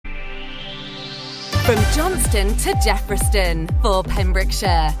From Johnston to Jeffreyston for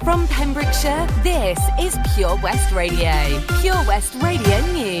Pembrokeshire. From Pembrokeshire, this is Pure West Radio. Pure West Radio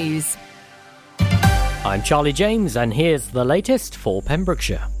News. I'm Charlie James, and here's the latest for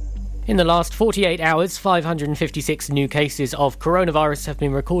Pembrokeshire. In the last 48 hours, 556 new cases of coronavirus have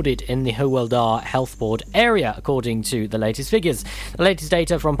been recorded in the Hywel Health Board area, according to the latest figures. The latest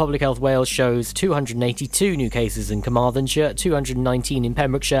data from Public Health Wales shows 282 new cases in Carmarthenshire, 219 in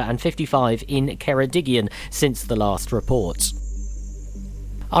Pembrokeshire and 55 in Ceredigion since the last report.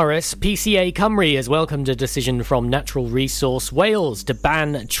 RSPCA Cymru has welcomed a decision from Natural Resource Wales to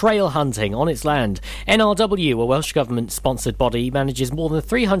ban trail hunting on its land. NRW, a Welsh Government-sponsored body, manages more than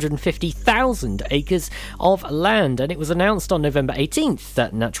 350,000 acres of land, and it was announced on November 18th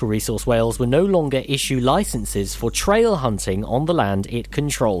that Natural Resource Wales will no longer issue licences for trail hunting on the land it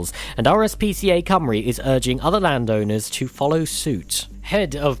controls, and RSPCA Cymru is urging other landowners to follow suit.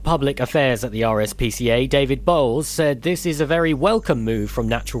 Head of Public Affairs at the RSPCA, David Bowles, said this is a very welcome move from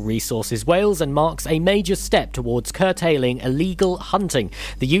Natural Resources Wales and marks a major step towards curtailing illegal hunting.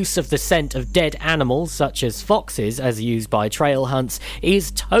 The use of the scent of dead animals, such as foxes, as used by trail hunts, is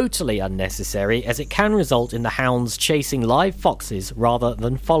totally unnecessary, as it can result in the hounds chasing live foxes rather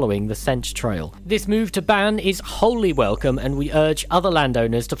than following the scent trail. This move to ban is wholly welcome, and we urge other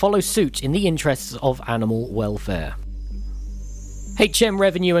landowners to follow suit in the interests of animal welfare. HM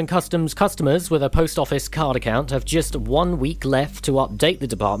Revenue and Customs customers with a post office card account have just 1 week left to update the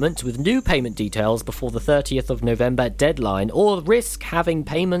department with new payment details before the 30th of November deadline, or risk having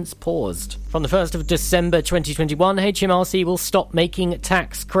payments paused. From the 1st of December 2021, HMRC will stop making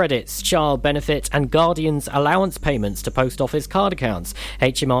tax credits, child benefit and guardians allowance payments to post office card accounts.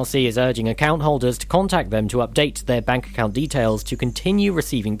 HMRC is urging account holders to contact them to update their bank account details to continue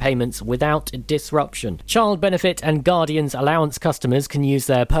receiving payments without disruption. Child benefit and guardians allowance customers can use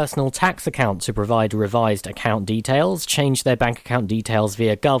their personal tax account to provide revised account details, change their bank account details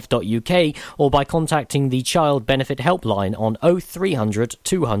via gov.uk, or by contacting the Child Benefit Helpline on 0300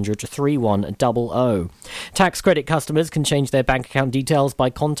 200 3100. Tax credit customers can change their bank account details by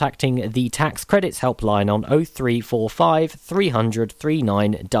contacting the Tax Credits Helpline on 0345 300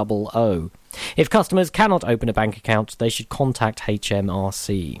 3900. If customers cannot open a bank account, they should contact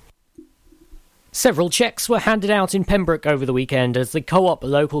HMRC. Several cheques were handed out in Pembroke over the weekend as the Co-op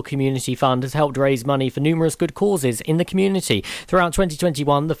Local Community Fund has helped raise money for numerous good causes in the community. Throughout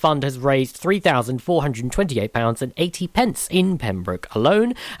 2021, the fund has raised £3,428.80 in Pembroke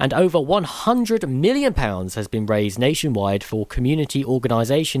alone, and over £100 million has been raised nationwide for community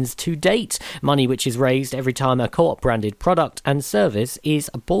organisations to date, money which is raised every time a Co-op branded product and service is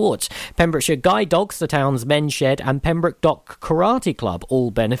bought. Pembrokeshire Guide Dogs, the town's men's shed and Pembroke Dock Karate Club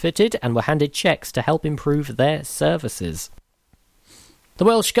all benefited and were handed cheques to help improve their services. The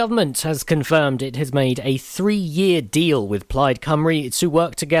Welsh Government has confirmed it has made a 3-year deal with Plaid Cymru to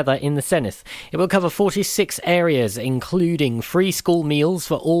work together in the Senedd. It will cover 46 areas, including free school meals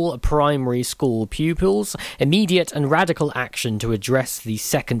for all primary school pupils, immediate and radical action to address the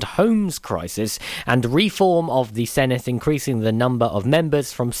second homes crisis, and reform of the Senedd, increasing the number of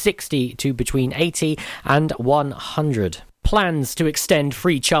members from 60 to between 80 and 100. Plans to extend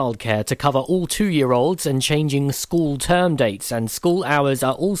free childcare to cover all 2-year-olds and changing school term dates and school hours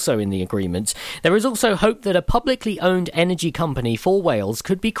are also in the agreement. There is also hope that a publicly owned energy company for Wales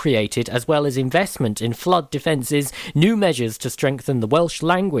could be created, as well as investment in flood defences, new measures to strengthen the Welsh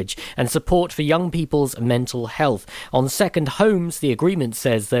language and support for young people's mental health. On second homes, the agreement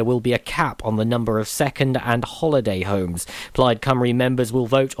says there will be a cap on the number of second and holiday homes. Plaid Cymru members will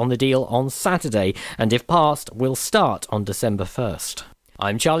vote on the deal on Saturday, and if passed, will start on December 1st.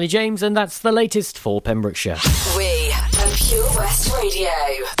 I'm Charlie James, and that's the latest for Pembrokeshire. We are Pure West Radio.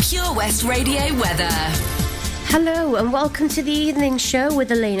 Pure West Radio weather. Hello and welcome to the evening show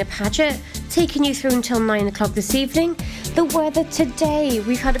with Alaina Paget, taking you through until 9 o'clock this evening. The weather today,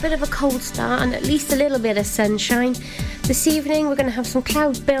 we've had a bit of a cold start and at least a little bit of sunshine. This evening we're going to have some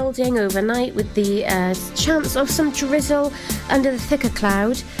cloud building overnight with the chance of some drizzle under the thicker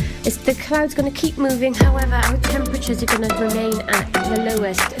cloud. The cloud's going to keep moving, however our temperatures are going to remain at the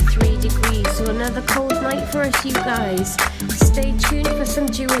lowest 3 degrees, so another cold night for us, you guys. Stay tuned for some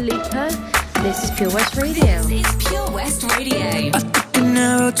Dua Lipa. This is Pure West Radio. This is Pure West Radio. I took an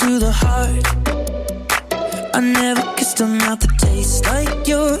arrow to the heart. I never kissed a mouth that tastes like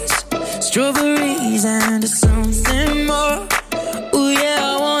yours. Strawberries and something more. Ooh yeah,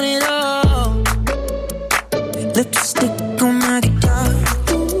 I want it all. Lipstick on my guitar.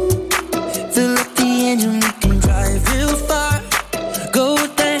 Fill up the engine, we can drive real far. Go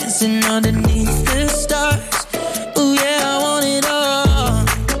dancing underneath the stars. Ooh yeah, I want it all.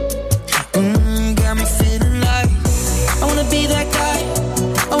 Got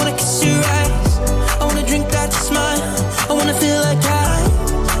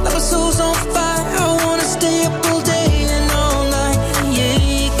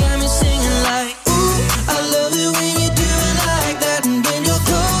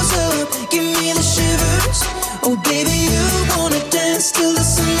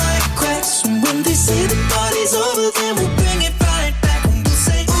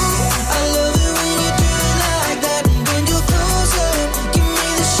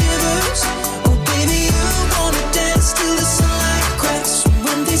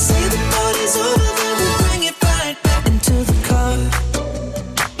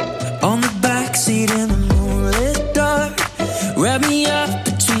Wrap me up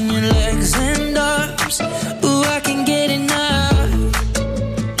between your legs and arms. Ooh, I can get enough.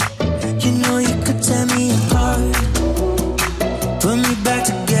 You know you could tear me apart, put me back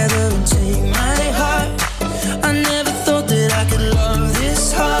together and take my heart. I never thought that I could love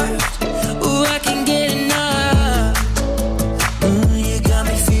this hard. Ooh, I can get enough. You got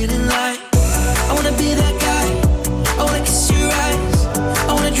me feeling like I wanna be that guy. I wanna kiss your eyes.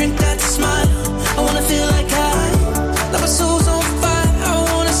 I wanna drink that smile. I wanna feel like my soul's on fire.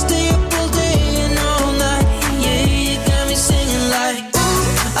 I wanna stay up all day and all night. Yeah, you got me singing like, ooh,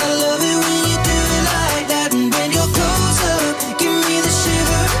 I love it when you do it like that. And when you're close up, give me the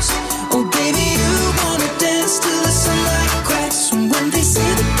shivers. Oh baby, you wanna dance till the sunlight cracks. And when they say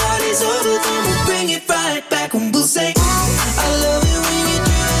the party's over, then we'll bring it right back. And we'll say, ooh, I love it when you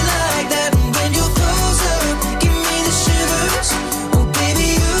do it like that. And when you're close up, give me the shivers. Oh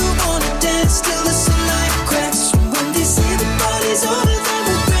baby, you wanna dance till the sunlight cracks. Say the party's over, then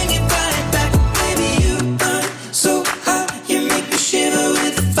we'll bring it right back. Baby, you burn so hot, you make me shiver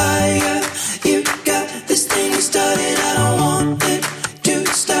with the fire. You got this thing you started, I don't want it to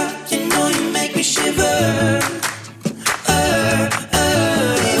stop. You know you make me shiver.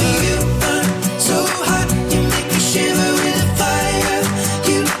 Baby, you burn so hot, you make me shiver with the fire.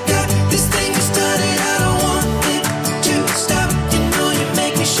 You got this thing you started, I don't want it to stop. You know you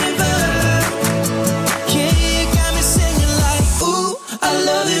make me shiver. I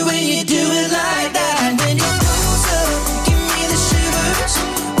love it when you do it like that. And when you're closer, give me the shivers.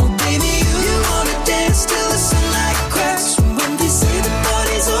 Oh baby, you wanna dance till the sunlight cracks. When they say the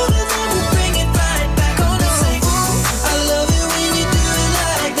party's over, then we'll bring it right back. Gonna say, ooh, I love it when you do it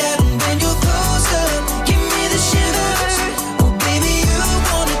like that. And when you're closer, give me the shivers. Oh baby, you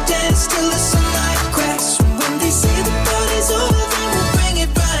wanna dance till the sunlight cracks. When they say the party's over, then we'll bring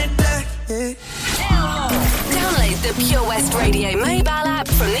it right back. Yeah. Download the Pure West Radio mobile app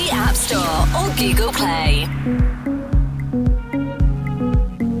from the App Store or Google Play.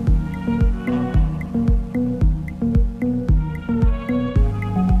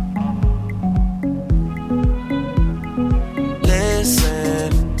 Listen,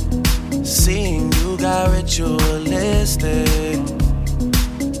 seeing you got ritualistic,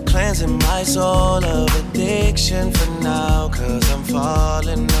 cleansing my soul of addiction for now, 'cause I'm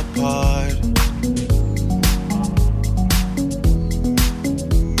falling apart.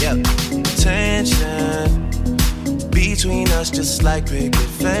 Tension between us just like picket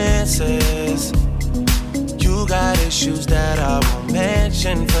fences. You got issues that I won't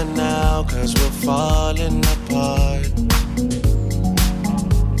mention for now, 'cause we're falling apart.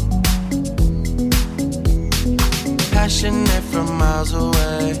 Passionate from miles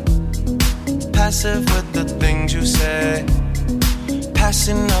away, passive with the things you say,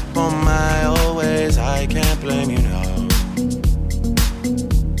 passing up on my old ways. I can't blame you, no.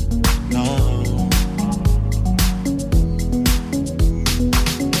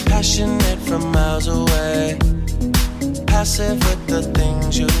 Passionate from miles away, passive with the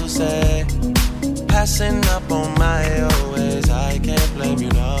things you say, passing up on my old ways. I can't blame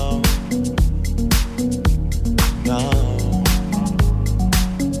you, no. No.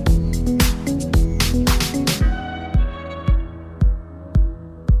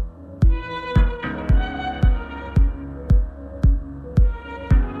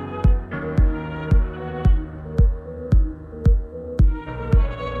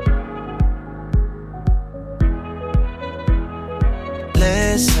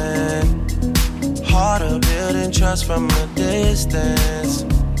 Listen, harder building trust from a distance.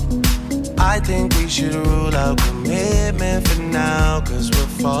 I think we should rule out commitment for now, 'cause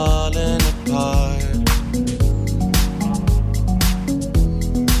we're falling apart.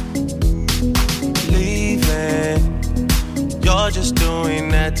 Leaving, you're just doing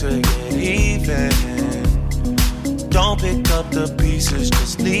that to get even. Don't pick up the pieces,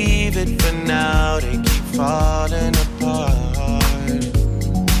 just leave it for now. They keep falling apart.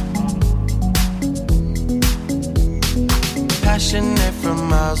 Passionate from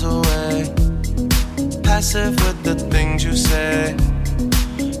miles away, passive with the things you say,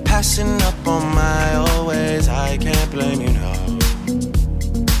 passing up on my old ways. I can't blame you, no.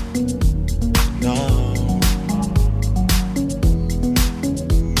 No.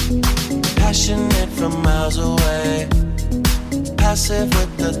 Passionate from miles away, passive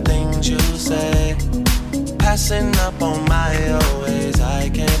with the things you say, passing up on my old ways. I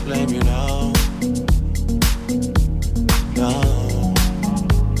can't blame you, no. No.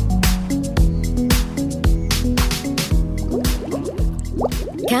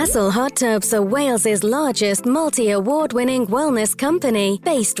 Gas Castle Hot Tubs are Wales's largest multi-award-winning wellness company,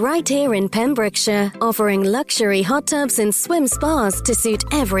 based right here in Pembrokeshire, offering luxury hot tubs and swim spas to suit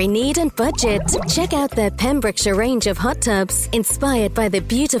every need and budget. Check out their Pembrokeshire range of hot tubs, inspired by the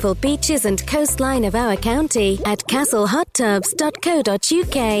beautiful beaches and coastline of our county, at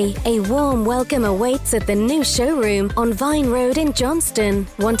castlehottubs.co.uk. A warm welcome awaits at the new showroom on Vine Road in Johnston.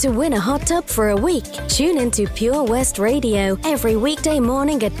 Want to win a hot tub for a week? Tune into Pure West Radio every weekday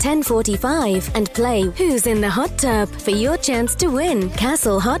morning at 10:45 and play Who's in the Hot Tub for your chance to win.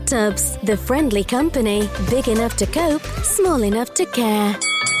 Castle Hot Tubs, the friendly company, big enough to cope, small enough to care.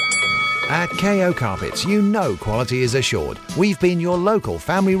 At KO Carpets, you know quality is assured. We've been your local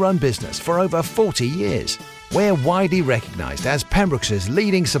family-run business for over 40 years. We're widely recognised as Pembrokeshire's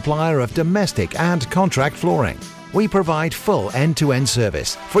leading supplier of domestic and contract flooring. We provide full end-to-end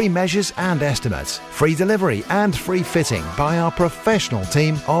service, free measures and estimates, free delivery and free fitting by our professional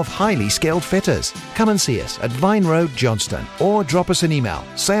team of highly skilled fitters. Come and see us at Vine Road, Johnston, or drop us an email,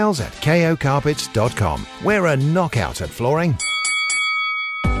 sales@kocarpets.com. We're a knockout at flooring.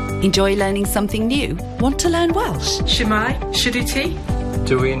 Enjoy learning something new? Want to learn Welsh? Shemai, Shuduti.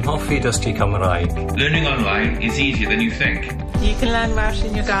 Dwi'n hoffi dysgu Cymraeg. Learning online is easier than you think. You can learn Welsh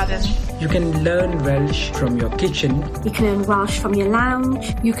in your garden. You can learn Welsh from your kitchen. You can learn Welsh from your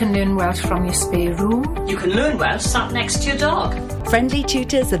lounge. You can learn Welsh from your spare room. You can learn Welsh sat next to your dog. Friendly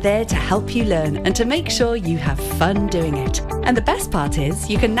tutors are there to help you learn and to make sure you have fun doing it. And the best part is,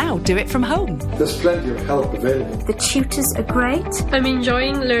 you can now do it from home. There's plenty of help available. The tutors are great. I'm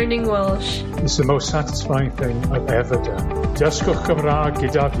enjoying learning Welsh. It's the most satisfying thing I've ever done. Dysgwch Cymraeg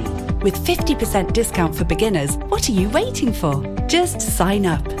gyda fi. With 50% discount for beginners, what are you waiting for? Just sign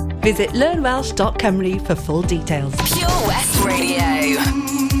up. Visit learnwelsh.com for full details. Pure West Radio.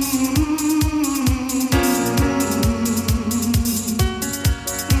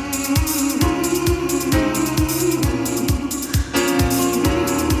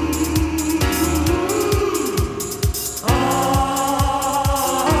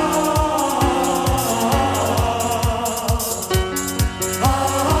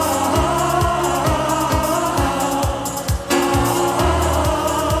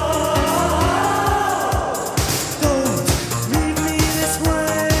 Leave me this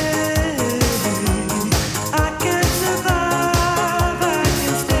way.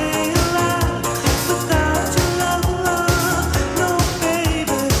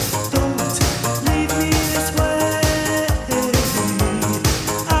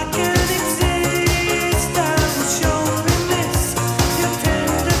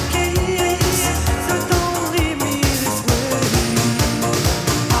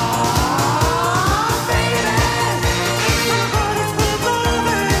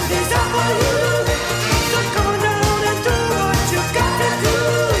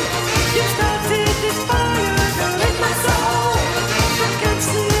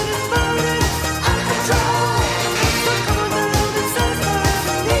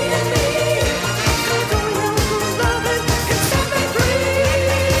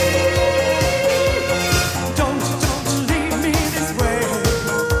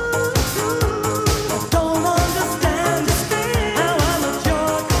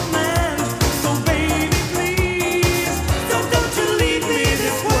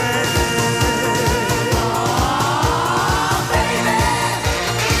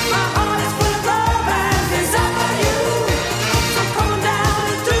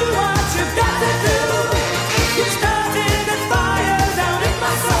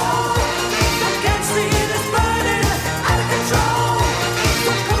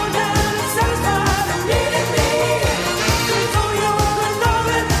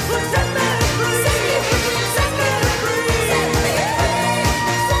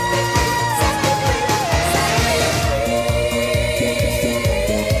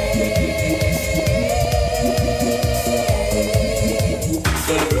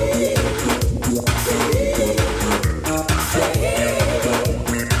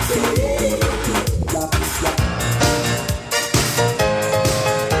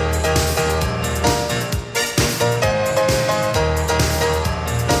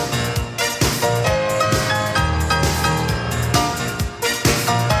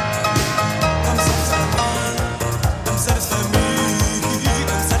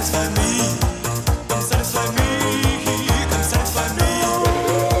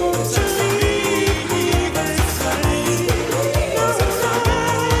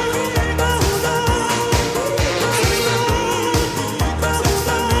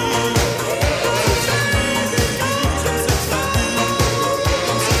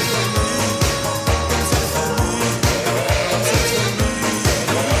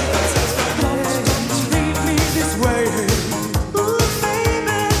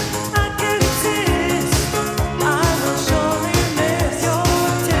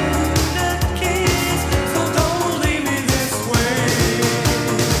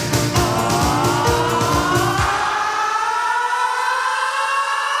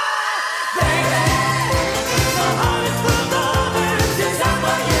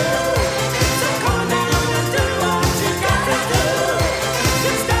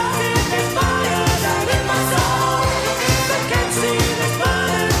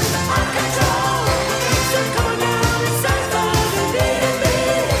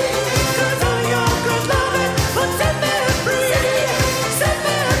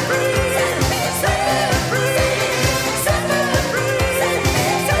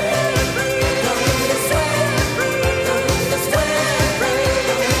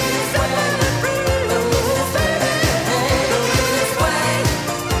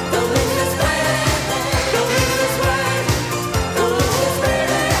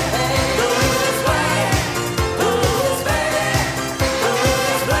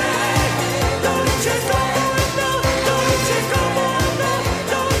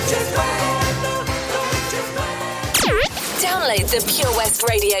 the Pure West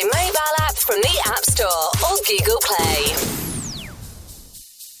Radio mobile app from the App Store or Google Play.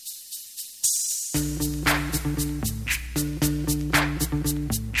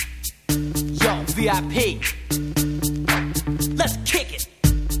 Yo, VIP. Let's kick it.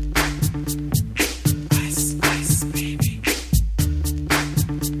 Ice, ice, baby.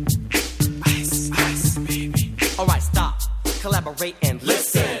 Ice, ice, baby. Alright, stop. Collaborate and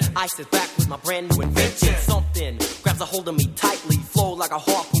listen. Ice is back with my brand new invention. Something grabs a hold of me tightly. Flow like a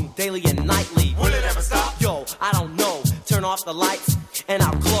harpoon daily and nightly. Will it ever stop? Yo, I don't know. Turn off the lights and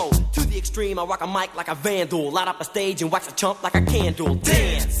I'll glow. To the extreme, I rock a mic like a vandal. Light up a stage and wax a chump like a candle.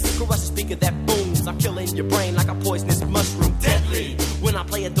 Dance! Crush a speaker that booms. I'm killing your brain like a poisonous mushroom. Deadly! When I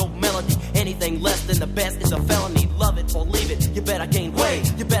play a dope melody, anything less than the best is a felony. Love it or leave it, you better gain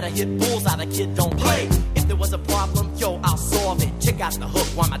weight. You better hit bullseye, the kid don't play. If there was a problem, yo, I'll solve it. Check out the hook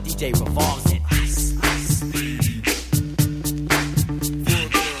while my DJ revolves it. Ice, ice, baby.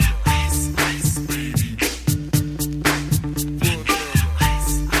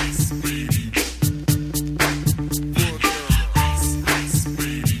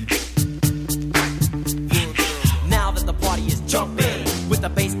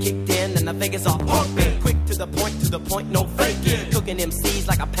 Vegas are pumping, quick to the point, no faking. Cooking MCs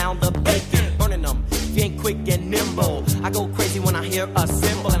like a pound of bacon, burning them. If you ain't quick and nimble, I go crazy when I hear a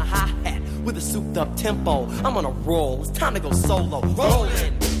cymbal and a hi-hat with a souped up tempo. I'm on a roll, it's time to go solo.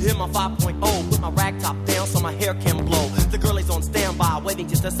 Rolling, in my 5.0, with my rag top down so my hair can blow. The girl is on standby, waiting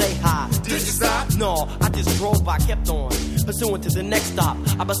just to say hi. Did you stop? No, I just drove by, kept on pursuing to the next stop.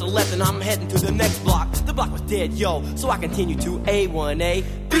 I bust a left and I'm heading to the next block. The block was dead, yo, so I continue to A1A.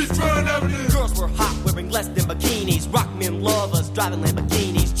 Girls were hot, wearing less than bikinis. Rock men lovers, driving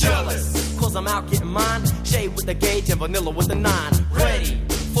Lamborghinis. Jealous, cause I'm out getting mine. Shade with the gauge and vanilla with the 9. Ready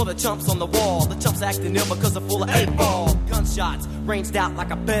for the chumps on the wall. The chumps acting ill because they're full of 8-ball. Gunshots ranged out like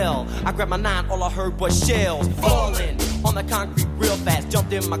a bell. I grabbed my 9, all I heard was shells falling on the concrete real fast.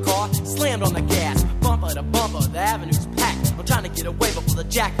 Jumped in my car, slammed on the gas. Bumper to bumper, the avenue's packed. I'm trying to get away before the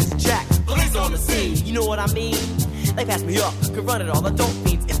jack is jacked. Police on the scene, you know what I mean? They passed me up, could run it all, the dope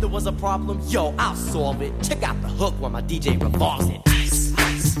fiends. If there was a problem, yo, I'll solve it. Check out the hook while my DJ revolves it. Ice,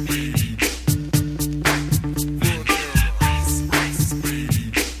 ice, baby.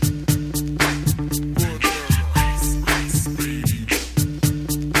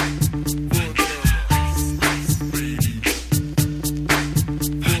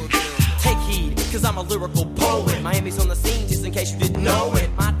 Lyrical poet. Miami's on the scene, just in case you didn't know it.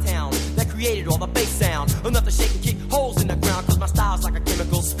 My town that created all the bass sound. Enough to shake and kick holes in the ground, cause my style's like a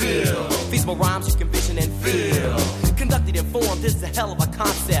chemical spill. Feasible rhymes you can vision and feel. Conducted in form, this is a hell of a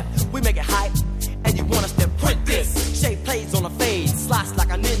concept. We make it hype, and you want us to print this. Shape plays on a fade, slice like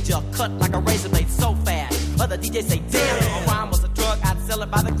a ninja, cut like a razor blade so fast. Other DJs say, damn, if a rhyme was a drug, I'd sell it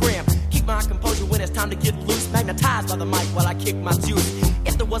by the gram. Keep my composure when it's time to get loose. Magnetized by the mic while I kick my juice.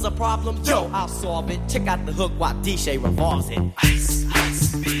 If there was a problem, yo, I'll solve it. Check out the hook while DJ revolves it. Ice,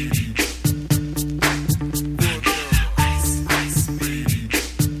 ice, baby. Ice, ice, baby.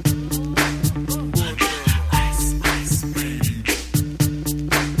 Ice, ice, baby.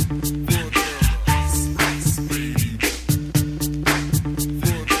 Ice, ice, baby.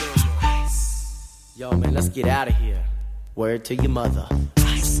 Yo, man, let's get out of here. Word to your mother.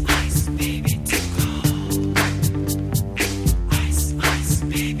 Ice, ice, baby.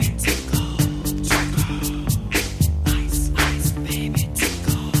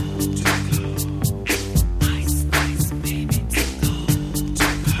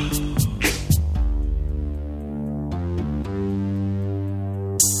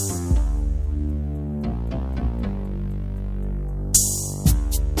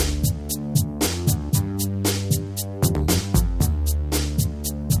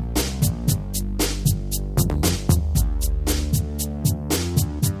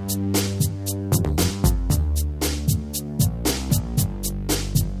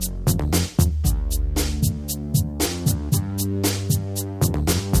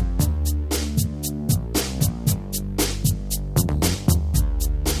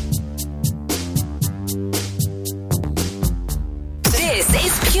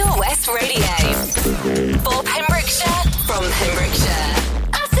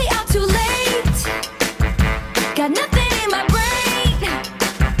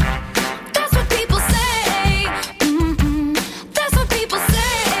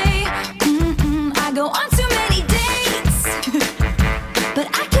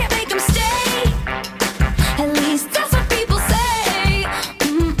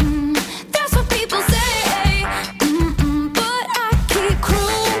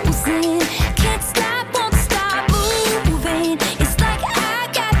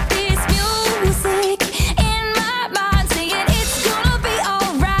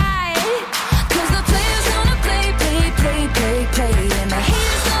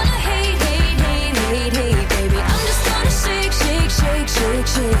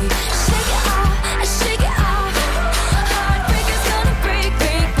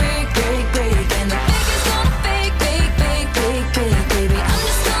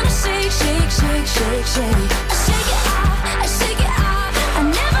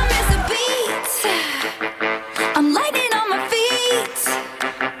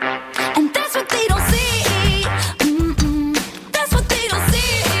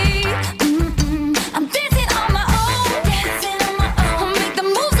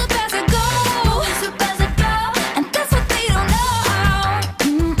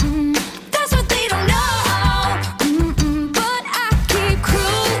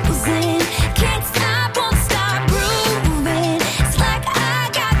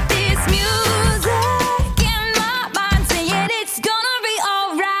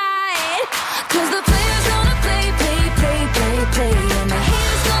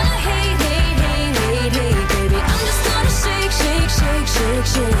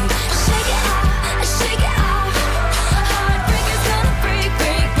 shake, shake. Shake it off, shake it off. Heartbreaker's gonna break,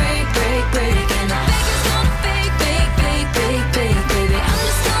 break, break, break, break. And the baker's gonna bake, bake, bake, bake, bake, baby. I'm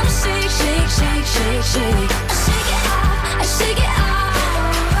just gonna shake, shake, shake, shake, shake. Shake it off, shake it off.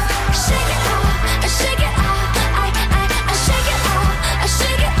 Shake it off, shake it off. I shake it off, I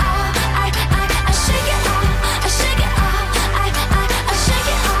shake it off. I shake it off, I shake it off. I shake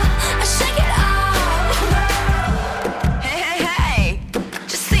it off, I shake it off. Hey, hey, hey!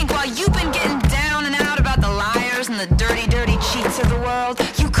 Just think, while you've been getting down and out about the liars and the dirty, dirty cheats of the world,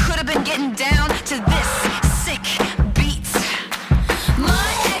 you could have been getting down to this sick beat.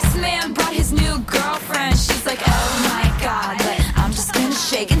 My ex-man brought his new girlfriend. She's like, oh my god, but I'm just gonna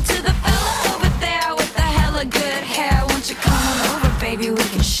shake into the fella over there with the hella good hair. Won't you come on over, baby? We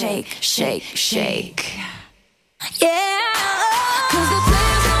can shake, shake, shake. Yeah. 'Cause the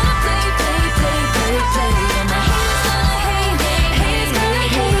players gonna play, play, play, play, play. And the haters gonna hate, haters gonna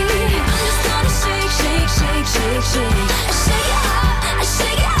hate. I'm just gonna shake, shake, shake, shake, shake. I shake it off, I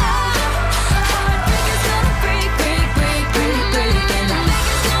shake it off. Heartbreaker's gonna break, break, break, break, break. And the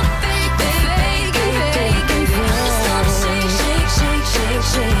baker's gonna bake, bake, bake, bake, bake, baby. I'm just gonna shake, shake, shake, shake,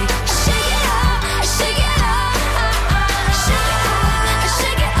 shake. Shake it off, I shake it off. Shake it off, I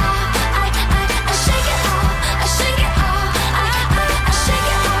shake it off. I shake it off, I shake it off. I shake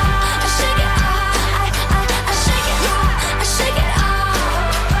it off, I shake it off. I shake it off, I shake it off.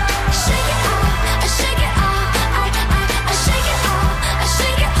 Shake it off, I shake it off. I shake it off, I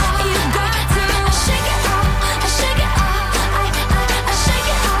shake it off. You got to shake it off, I shake it off. I shake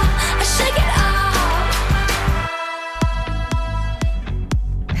it off, I shake it off.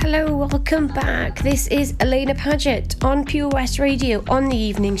 Hello, welcome back. This is Alaina Paget on Pure West Radio on the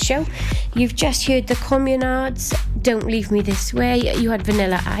evening show. You've just heard the Communards, Don't Leave Me This Way. You had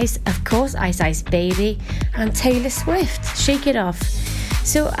Vanilla Ice, of course, Ice Ice Baby, and Taylor Swift, Shake It Off.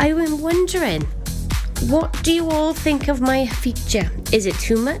 So I was wondering, what do you all think of my feature? Is it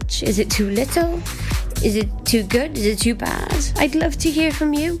too much? Is it too little? Is it too good? Is it too bad? I'd love to hear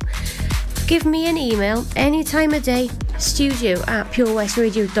from you. Give me an email any time of day,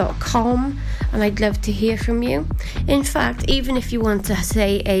 studio@purewestradio.com, and I'd love to hear from you. In fact, even if you want to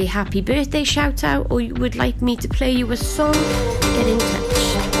say a happy birthday shout out, or you would like me to play you a song, get in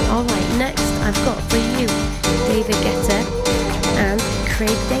touch. Alright, next I've got for you David Guetta and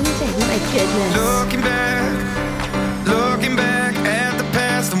Craig David. My goodness. Looking back at the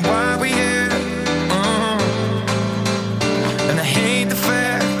past and why we're here. And I hate the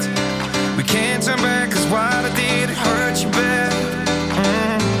fact we can't turn back, 'cause what I did, it hurt you bad.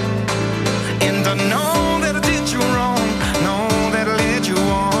 And I know that I did you wrong, know that I led you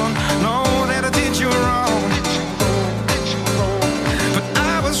on, know that I did you wrong. But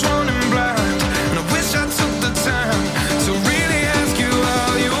I was running blind, and I wish I took the time to really ask you how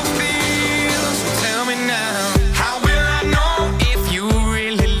you feel. So tell me now, how will I know if you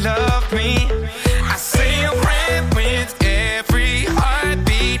really love me? I say a prayer with every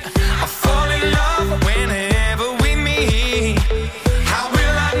heartbeat. I fall in love whenever we meet. How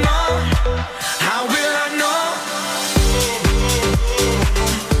will I know? How will I know?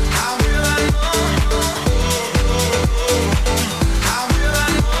 How will I know? How will I know? How will I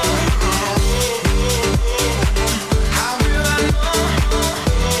know?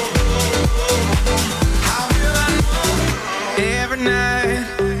 How will I know? Every night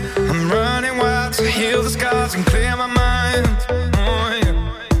I'm running wild to heal the scars and clear my mind. Oh yeah.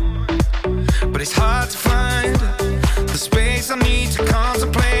 But it's hard to find the space I need to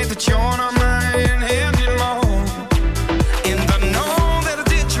contemplate that you're not mine anymore. And I know that I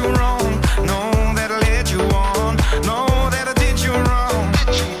did you wrong, know that I led you on, know that I did you wrong.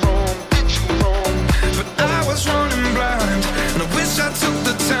 But I was running blind, and I wish I took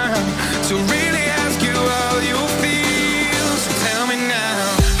the time to really ask you how you feel. So tell me now,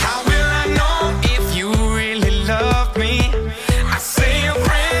 how will I know if you really love me? I say a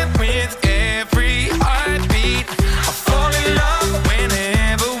prayer with every heartbeat. I fall in love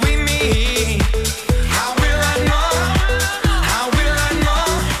whenever we meet. How will I know? How will I know?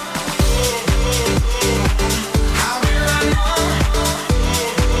 How will I know?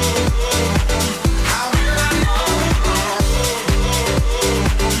 How will I know?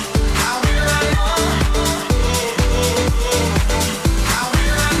 How will I know? How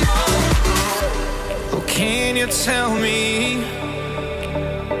will I know? Oh, can you tell me?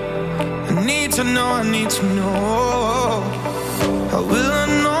 I need to know, I need to know. How will I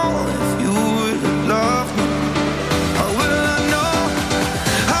know if you really love me? How will I know?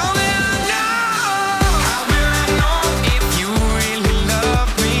 How will I know? How will I know if you really love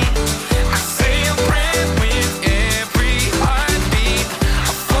me? I say a prayer with every heartbeat. I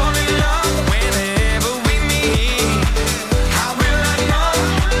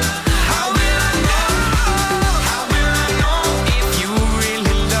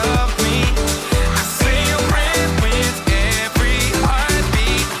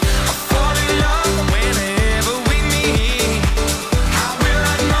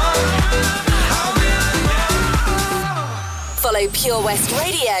Pure West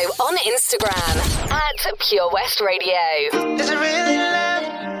Radio on Instagram at Pure West Radio. Is it really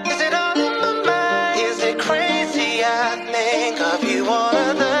love? Is it all in my mind? Is it crazy? I think of you all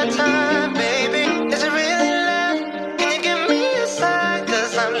of the time, baby. Is it really love? Can you give me a sign?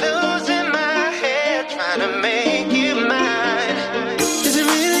 'Cause I'm losing my head trying to make you mine. Is it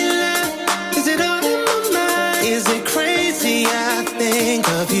really love? Is it all in my mind? Is it crazy? I think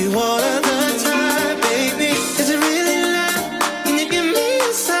of you all of the time, baby. Is it really love? Can you give me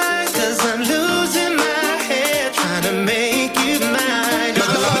a sign? 'Cause I'm losing my head trying to make you mine.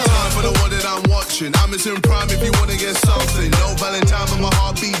 Got a lot of time for the one that I'm watching. I'm in prime if you wanna get something. No Valentine, but my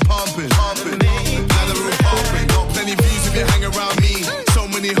heartbeat pumping. Now the room pumping. Got plenty views if you hang around me. So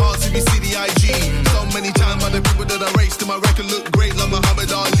many hearts if you see the IG. So many times by the people that I raced, and my record look great like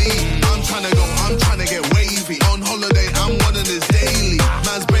Muhammad Ali. I'm trying to get wavy. On holiday, I'm one of this daily.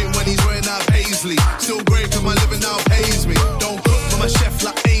 Man's brain when he's wearing that paisley. Still great 'cause my living now pays me. Don't cook for my chef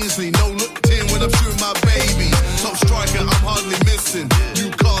like Ainsley. No looked in when I'm shooting my baby. Top striker, I'm hardly missing. New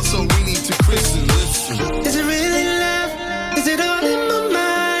car, so we need to christen. Listen. Is it really love? Is it all in my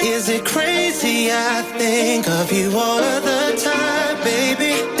mind? Is it crazy? I think of you all of the time,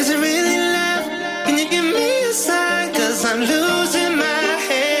 baby. Is it really love? Can you give me a sign? 'Cause I'm losing my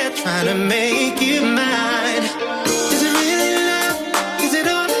head trying to make you mine. Is it really love? Is it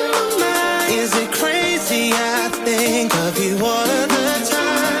all in my mind? Is it crazy? I think of you all of the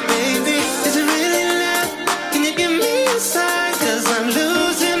time, baby. Is it really love? Can you give me a sign? 'Cause I'm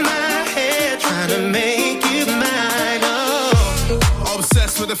losing my head trying to make you mine. Oh.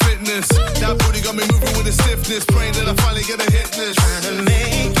 Obsessed with the fitness. That booty got me moving with the stiffness. Praying that I finally get a hit this. Trying to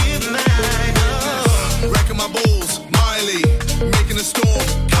make you mine. Oh. Wrecking my balls, Miley. Making a storm,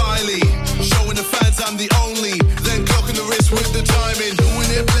 Kylie. Showing the fans I'm the only. Then clocking the wrist with the timing.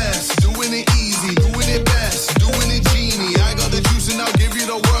 Doing it blessed, doing it easy, doing it best, doing it genie. I got the juice and I'll give you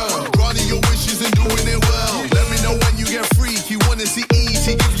the world. Granting your wishes and doing it well. Let me know when you get freaky. Wanna see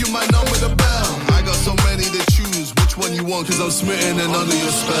easy, give you my number, the bell. I got so many to choose. Which one you want? 'Cause I'm smitten and under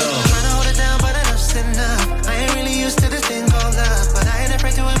your spell. Trying to hold it down, but enough's enough. I ain't really used to this thing called love, but I ain't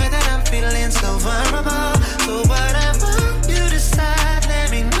afraid to admit that I'm feeling so vulnerable. So whatever you decide, let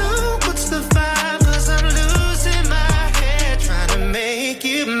me know what's the vibe. 'Cause I'm losing my head trying to make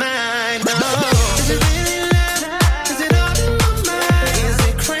you mine. Oh. Is it really love? Is it all in my mind? Is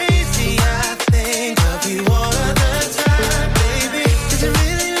it crazy? I think of you all of the time, baby. Is it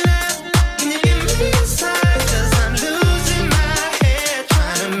really love? Can you give me a sign? 'Cause I'm losing my head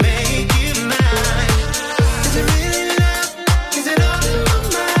trying to make you mine. Is it really love? Is it all in my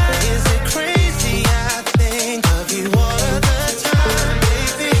mind? Is it crazy? I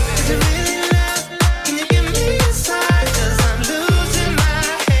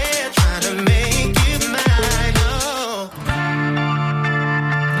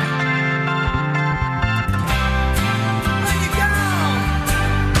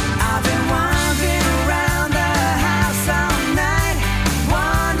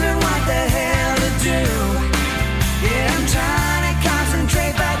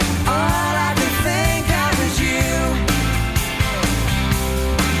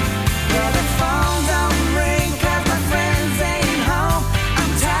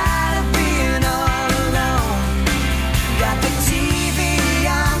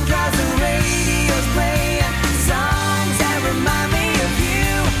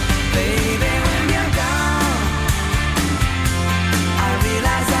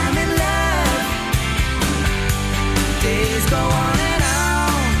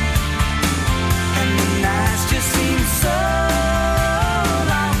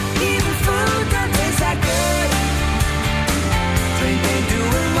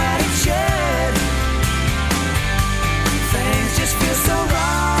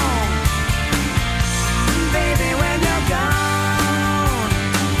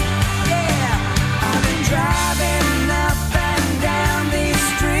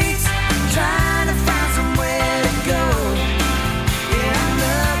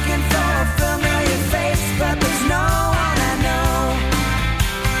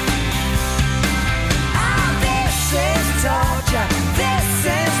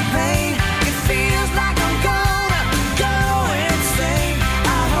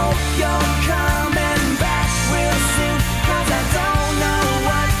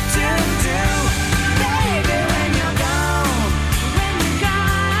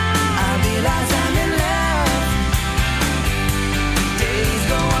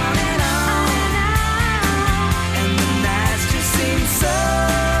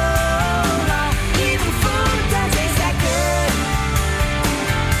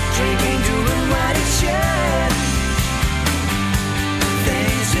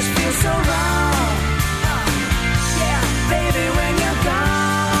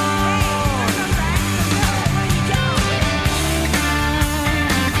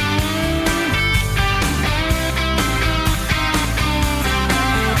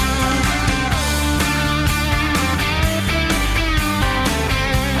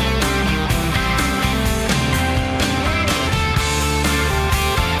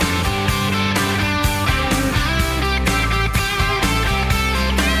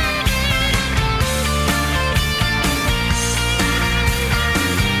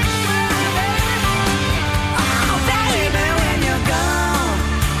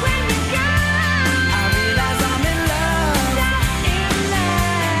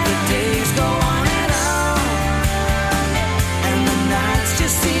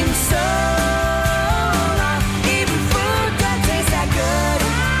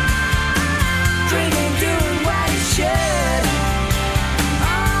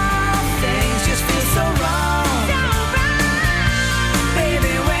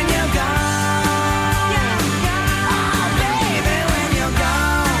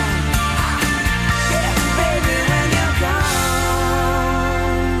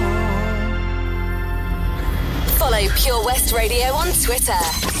Radio on Twitter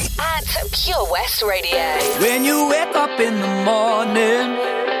at Pure West Radio. When you wake up in the morning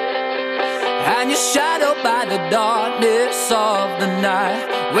and you're shadowed by the darkness of the night.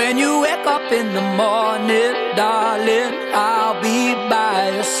 When you wake up in the morning, darling, I'll be by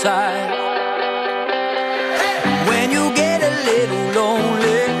your side. When you get a little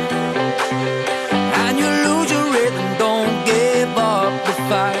lonely and you lose your rhythm, don't give up the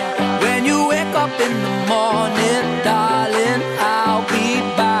fight. When you wake up in the morning, darling, I'll be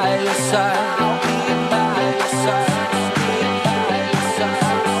by your side. I'll be by your side.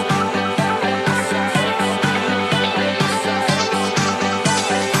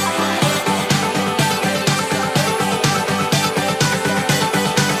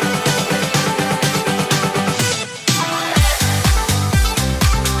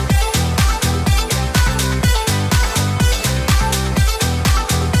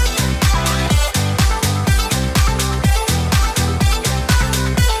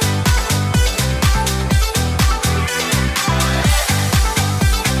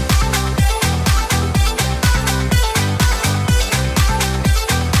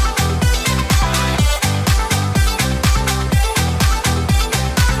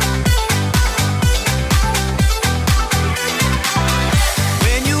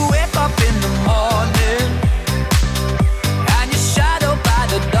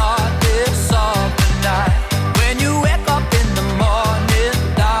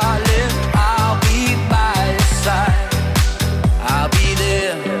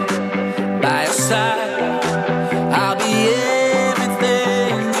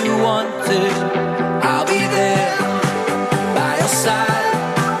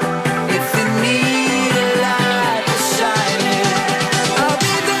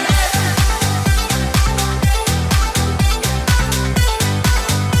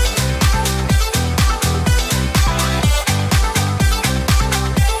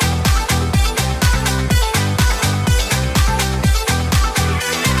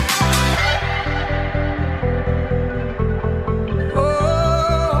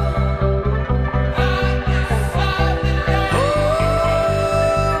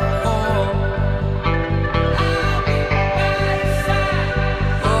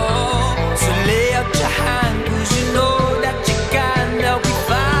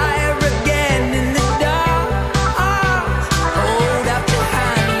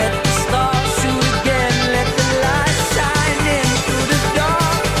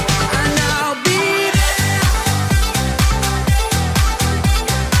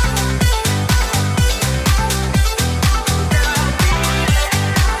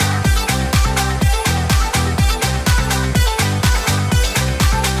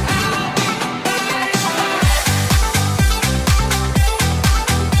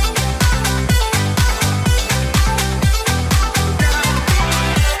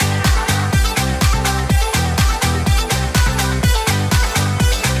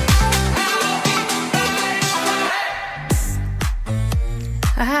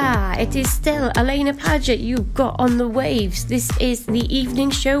 It is still Alaina Paget you've got on the waves. This is the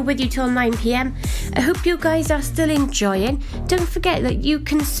evening show with you till 9 p.m. I hope you guys are still enjoying. Don't forget that you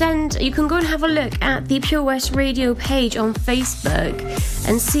can go and have a look at the Pure West Radio page on Facebook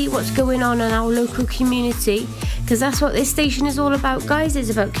and see what's going on in our local community, because that's what this station is all about, guys. It's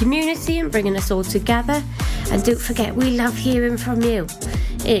about community and bringing us all together. And don't forget, we love hearing from you.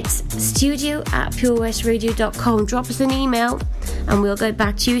 It's studio@purewestradio.com. Drop us an email and we'll get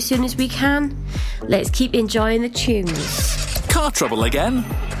back to you as soon as we can. Let's keep enjoying the tunes. Car trouble again?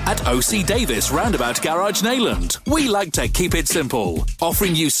 At OC Davis Roundabout Garage Neyland, we like to keep it simple,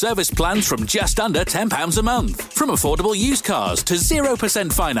 offering you service plans from just under £10 a month, from affordable used cars to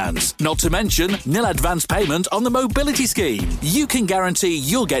 0% finance, not to mention nil advance payment on the mobility scheme. You can guarantee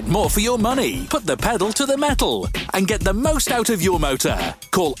you'll get more for your money. Put the pedal to the metal and get the most out of your motor.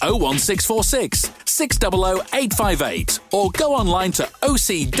 Call 01646 600 858 or go online to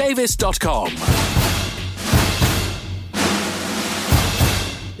ocdavis.com.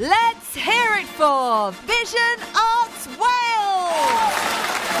 Let's hear it for Vision Arts Wales!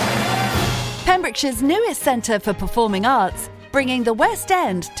 Pembrokeshire's newest centre for performing arts, bringing the West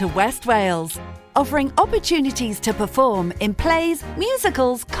End to West Wales, offering opportunities to perform in plays,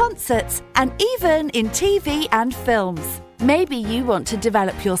 musicals, concerts, and even in TV and films. Maybe you want to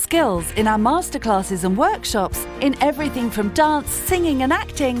develop your skills in our masterclasses and workshops in everything from dance, singing and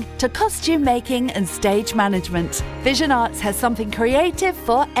acting to costume making and stage management. Vision Arts has something creative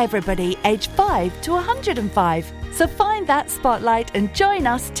for everybody aged 5 to 105. So find that spotlight and join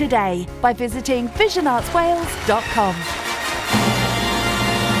us today by visiting visionartswales.com.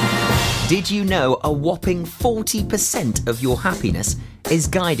 Did you know a whopping 40% of your happiness is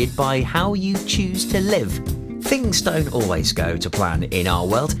guided by how you choose to live? Things don't always go to plan in our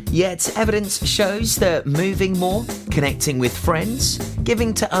world, yet evidence shows that moving more, connecting with friends,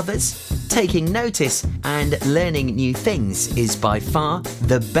 giving to others, taking notice and learning new things is by far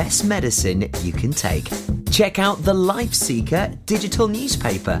the best medicine you can take. Check out the LifeSeeker digital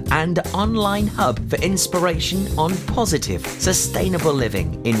newspaper and online hub for inspiration on positive, sustainable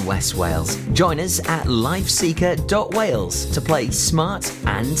living in West Wales. Join us at lifeseeker.wales to play smart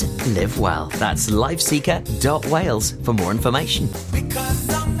and live well. That's lifeseeker.wales for more information. Because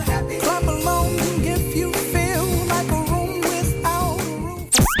I'm happy. Clap along if you feel like a room without a roof.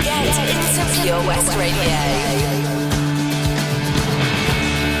 Get into Pure West Radio.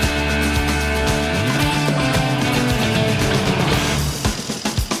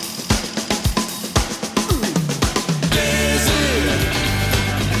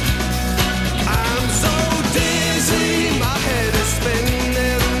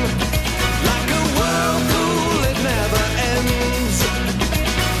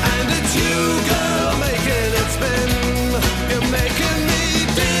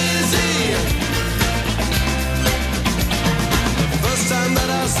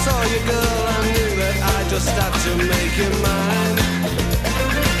 Just start to make you mine.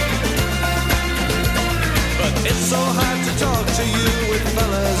 But it's so hard to talk to you with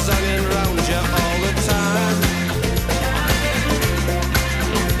fellas hanging around you all the time.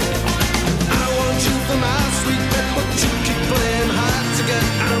 I want you for my sweet pet, but you keep playing hard to get.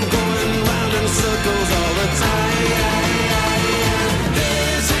 I'm going round in circles all the time.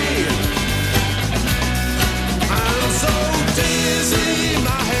 Dizzy, I'm so dizzy,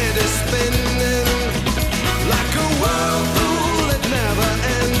 my head is spinning. Like a whirlpool that never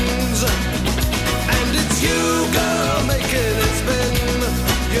ends. And it's you, girl, making it spin.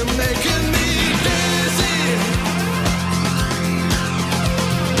 You're making me dizzy.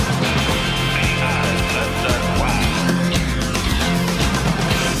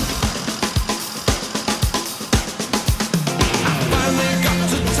 I finally got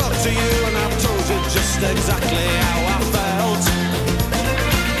to talk to you, and I've told you just exactly how I felt.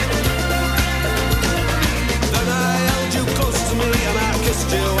 And I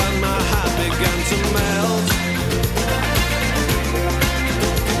kissed you and my heart began to melt.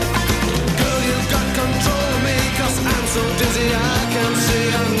 Girl, you've got control of me, 'cause I'm so dizzy I can't see.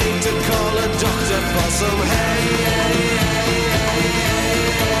 I need to call a doctor for some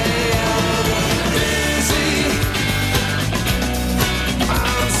dizzy.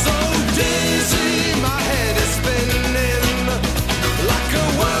 I'm so dizzy, my head is spinning like a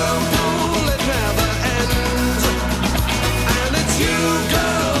whirlpool that never ends. You,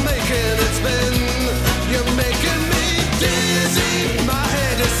 girl, making it spin. You're making me dizzy. My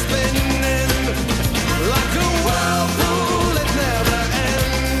head is spinning like a whirlpool that never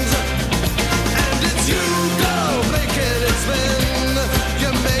ends. And it's you, girl, making it spin.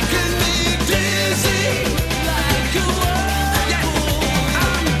 You're making me dizzy like a whirlpool.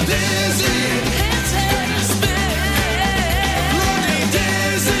 I'm dizzy. It's head is spinning. Bloody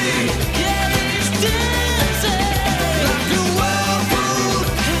dizzy. Yeah, it's dizzy. Like a whirlpool.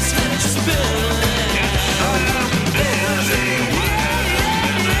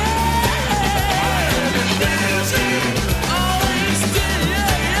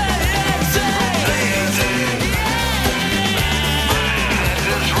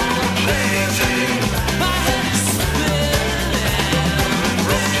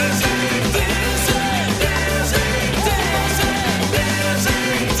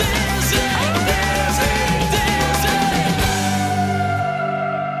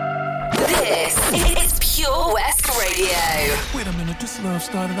 Wait a minute, this love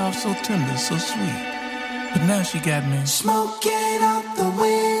started off so tender, so sweet. But now she got me smoking out the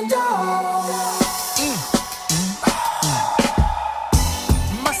window.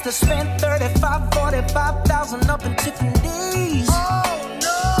 Must have spent 35, 45,000 up in Tiffany's. Oh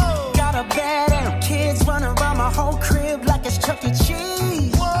no! Got a bed and kids running around my whole crib like it's Chuck E.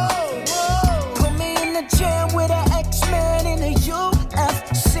 Cheese. Whoa, whoa! Put me in the jam with an X-Men in the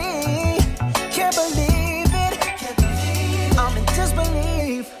UFC. Can't believe it. I'm in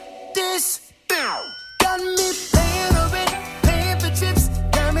disbelief. This got me paying a rent, paying for trips,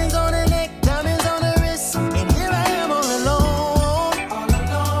 diamonds on the neck, diamonds on the wrist, and here I am all alone.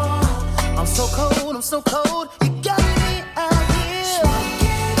 I'm so cold, you got me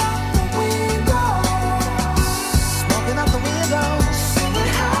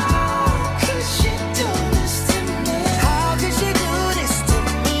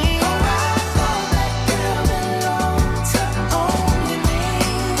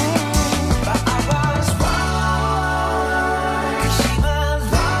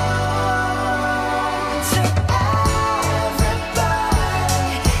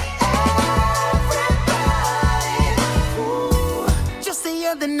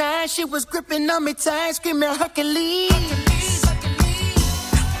she was gripping on me tight, screaming Hercules.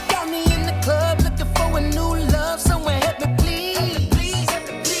 Got me in the club looking for a new love. Someone help me please.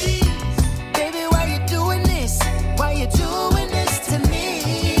 Baby, why you doing this? Why you doing this to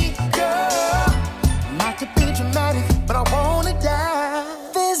me, girl? Not to be dramatic, but I wanna die.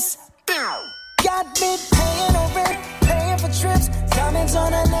 This got me paying on rent, paying for trips, diamonds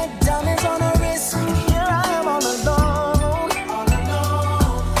on her neck, diamonds on her wrist. Here I am all alone.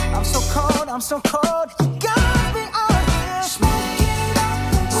 I'm so cold, I'm so cold. You got me out here smoking out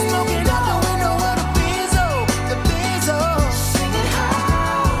the window of the Benzo, singing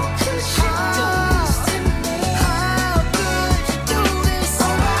how could you do this to me? How could you do this? Oh,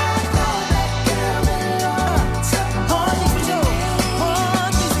 I thought that girl belonged to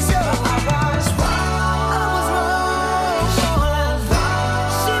Jesus, I was wrong. She belongs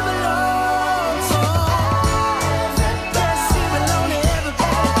to everybody. She belongs to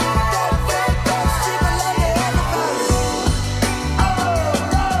everybody. She belongs to everybody.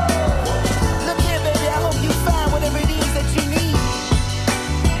 Look here, baby, I hope you find whatever it is that you need.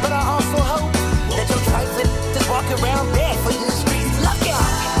 But I also hope that your trifling just walk around barefoot in the streets. Look out!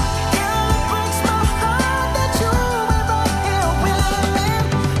 Girl, it breaks my heart that you went right here with me.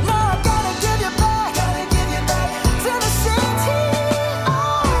 Now I gotta give you back to the city.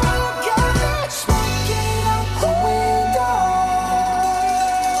 Oh, you got me smoking out the window,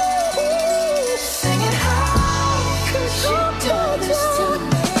 singing how could you do this to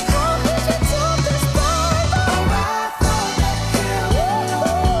me? How could you do this, baby? Oh, I thought that girl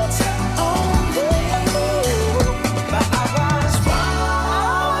belonged to only me, but I was wrong.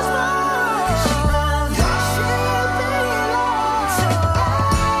 She belongs to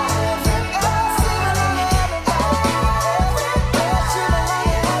everybody.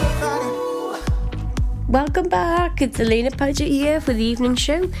 Welcome back. It's Alaina Paget here for the evening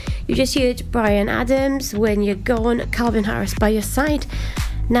show. You just heard Brian Adams, When You're Gone, Calvin Harris by your side.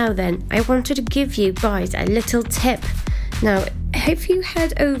 Now then, I wanted to give you guys a little tip. Now, if you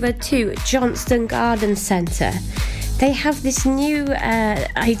head over to Johnston Garden Centre, they have this new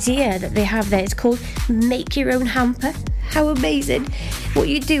idea that they have there. It's called Make Your Own Hamper. How amazing. What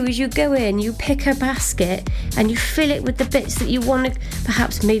you do is you go in, you pick a basket and you fill it with the bits that you want to,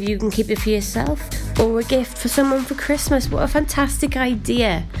 perhaps maybe you can keep it for yourself or a gift for someone for Christmas. What a fantastic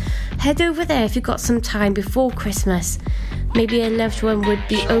idea. Head over there if you've got some time before Christmas. Maybe a loved one would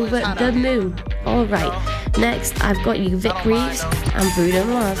be over the moon. Alright, next I've got you Vic Reeves and Bruno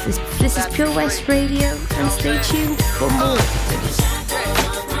Mars. This is Pure West Radio, and stay tuned for more.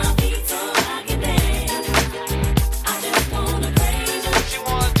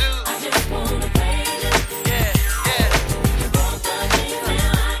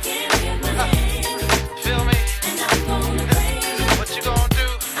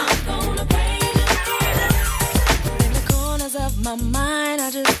 My mind, I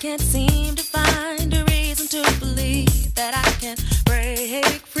just can't seem to find a reason to believe that I can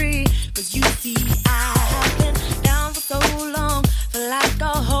break free. Cause you see, I have been down for so long, feel like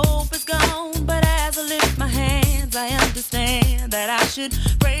all hope is gone. But as I lift my hands, I understand that I should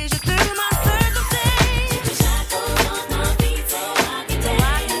praise you through my circumstance. Take the shackles off my feet so I can dance.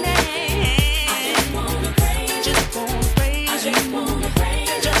 I just wanna praise you. Just wanna praise you. I just wanna praise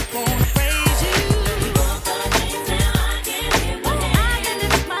you. Just wanna praise you. You broke the chains, now I can live my hands. I can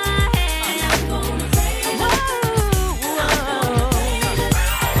lift my hands. I'm gonna praise you.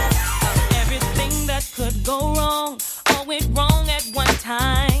 Everything that could go wrong, all went wrong at one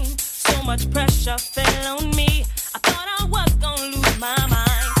time. So much pressure fell on me. I thought I was gonna lose my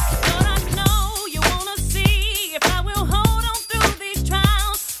mind.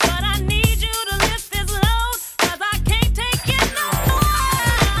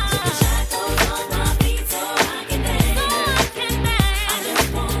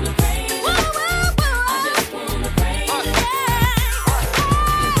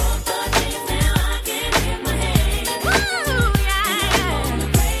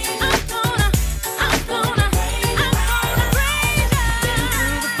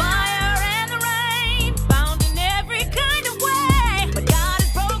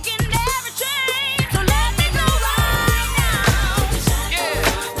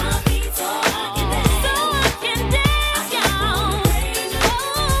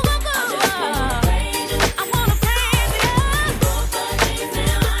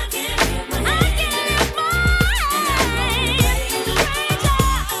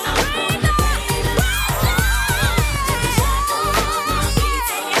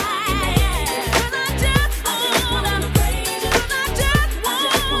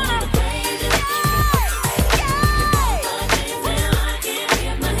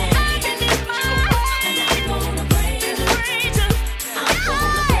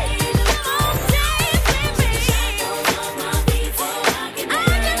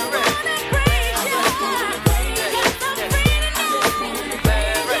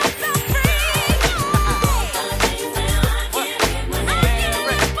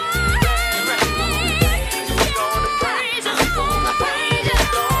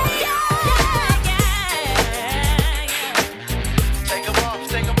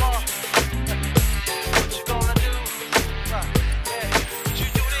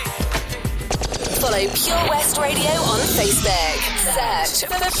 Follow Pure West Radio on Facebook.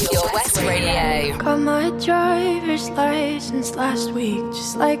 Search for Pure West Radio. Got my driver's license last week,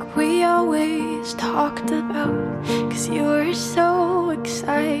 just like we always talked about. Cause you were so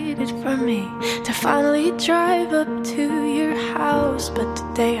excited for me to finally drive up to your house. But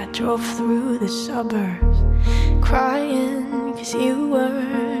today I drove through the suburbs crying cause you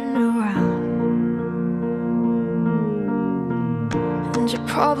weren't around. And you're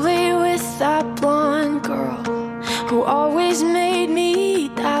probably with that blonde girl who always made me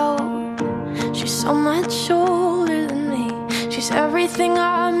doubt. She's so much older than me, she's everything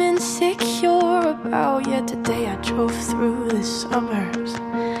I'm insecure about. Yet today I drove through the suburbs,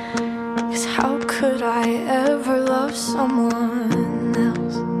 cause how could I ever love someone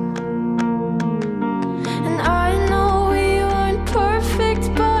else? And I know we aren't perfect,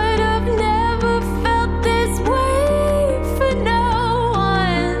 but I've never felt this way for no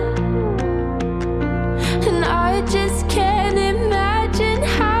one. And I just can't imagine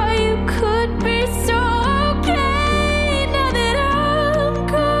how you could be so okay now that I'm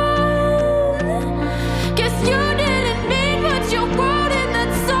gone. Guess you didn't mean what you wrote in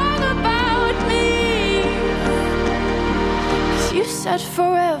that song about me. 'Cause you said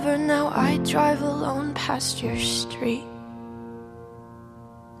forever, now I drive alone past your street.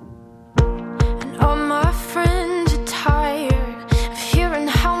 And all my friends are tired of hearing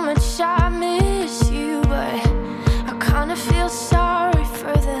how much I miss you, but I kinda feel sorry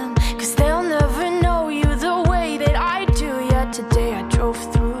for them, 'cause they'll never know you the way that I do. Yet today I drove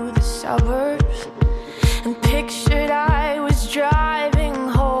through the suburbs and pictured I was driving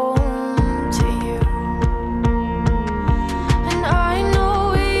home to you. And I know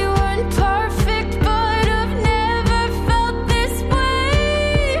we weren't perfect, but I've never felt this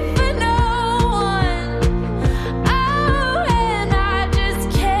way for no one. Oh, and I just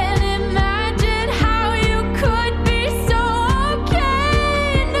can't imagine how you could be so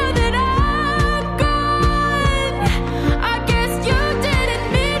okay now that I'm gone. I guess you didn't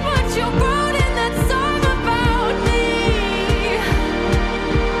mean what you wrote in that song about me.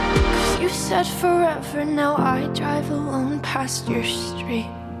 'Cause you said forever, now I drive alone past your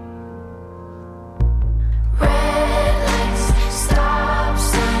street. Red lights, stop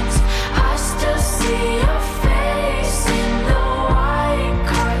signs, I still see your face in the white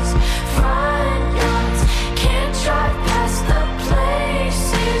cars, front yards. Can't drive past the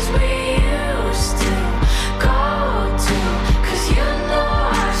places we used to go to, 'cause you know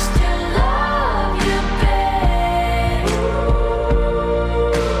I still love you, babe.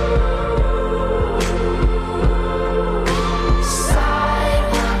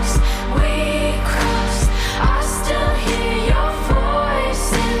 Sidewalks we crossed, I still hear your voice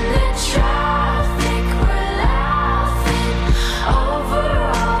in the traffic. We're laughing over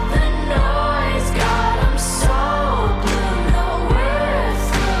all the noise. God, I'm so blue, no we're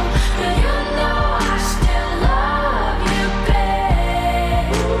through, but you know I still love you,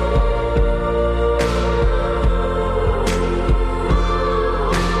 babe.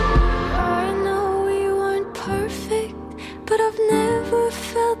 I know we weren't perfect, but I've never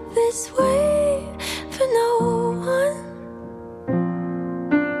felt this way for no one.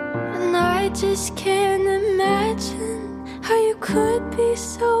 And I just can't imagine how you could be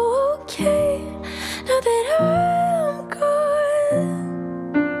so okay now that I'm gone.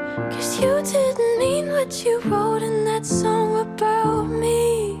 'Cause you didn't mean what you wrote in that song about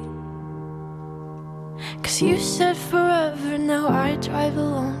me. 'Cause you said forever, now I drive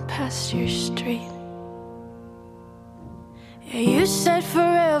alone past your street. Yeah, you said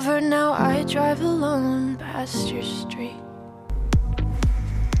forever, now I drive alone past your street.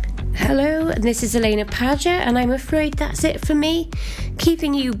 Hello, this is Alaina Paget, and I'm afraid that's it for me.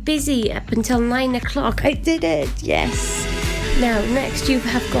 Keeping you busy up until 9 o'clock. I did it, yes. Now, next you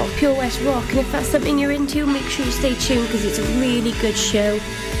have got Pure West Rock, and if that's something you're into, make sure you stay tuned because it's a really good show.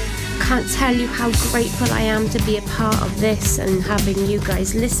 Can't tell you how grateful I am to be a part of this and having you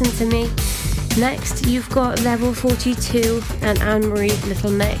guys listen to me. Next, you've got Level 42 and Anne-Marie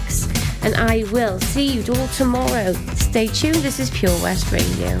Little Mix, and I will see you all tomorrow. Stay tuned, this is Pure West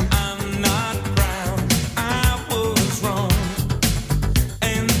Radio.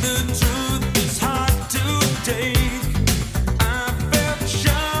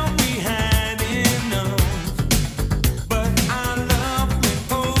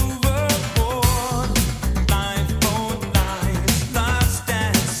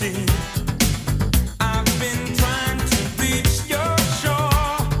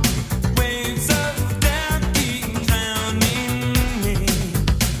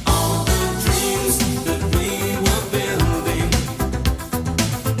 Oh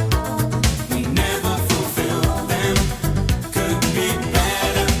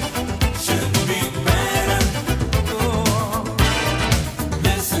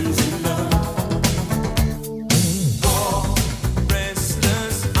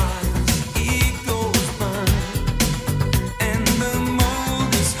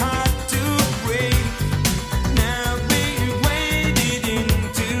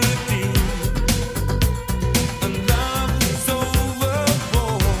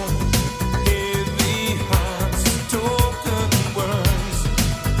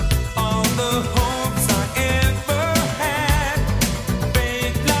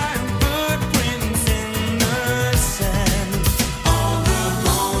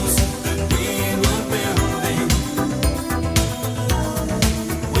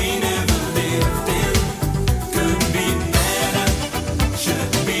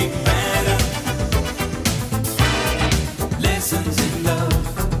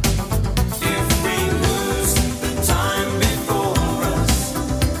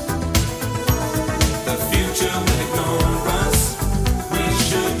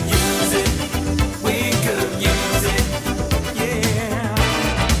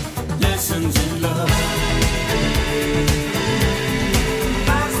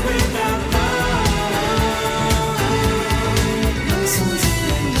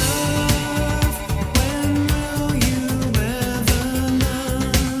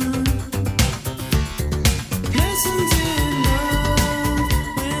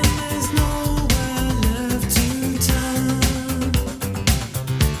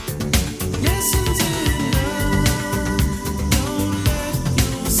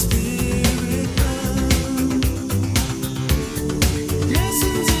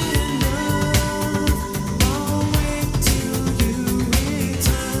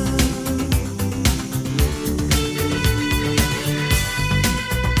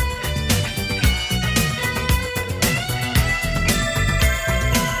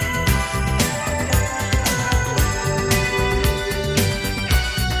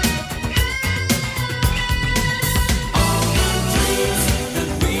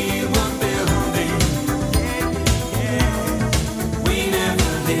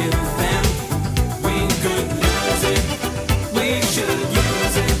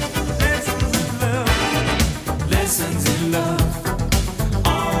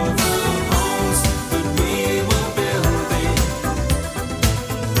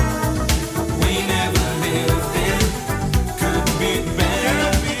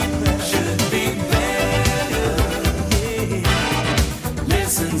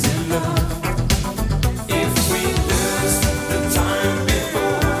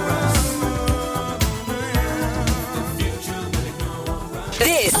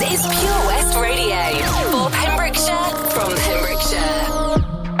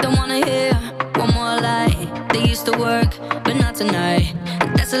after work, but not tonight.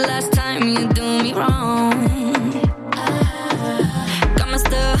 That's the last time you do me wrong. Got my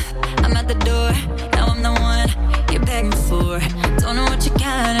stuff, I'm at the door. Now I'm the one you're begging for. Don't know what you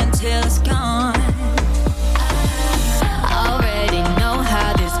got until it's gone. Already know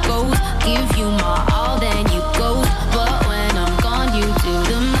how this goes. Give you my all, then you go. But when I'm gone, you do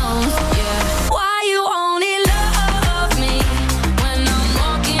the most, yeah. Why you only love me when I'm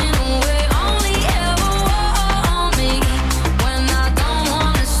walking away? Only ever want me when I don't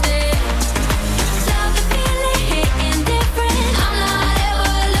wanna stay. Stop the feeling hitting different. I'm not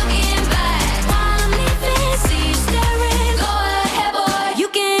ever looking back. While I'm leaving, see you staring. Go ahead, boy. You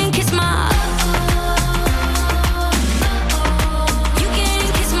can kiss my. You can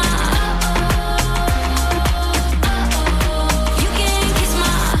kiss my. You can kiss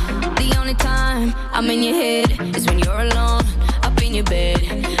my. The only time I'm in your head is when you're alone, up in your bed.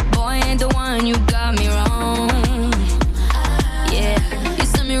 Boy, ain't the one, you got me wrong. Yeah, you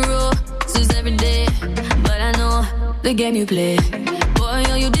send me rules every day, but I know the game you play.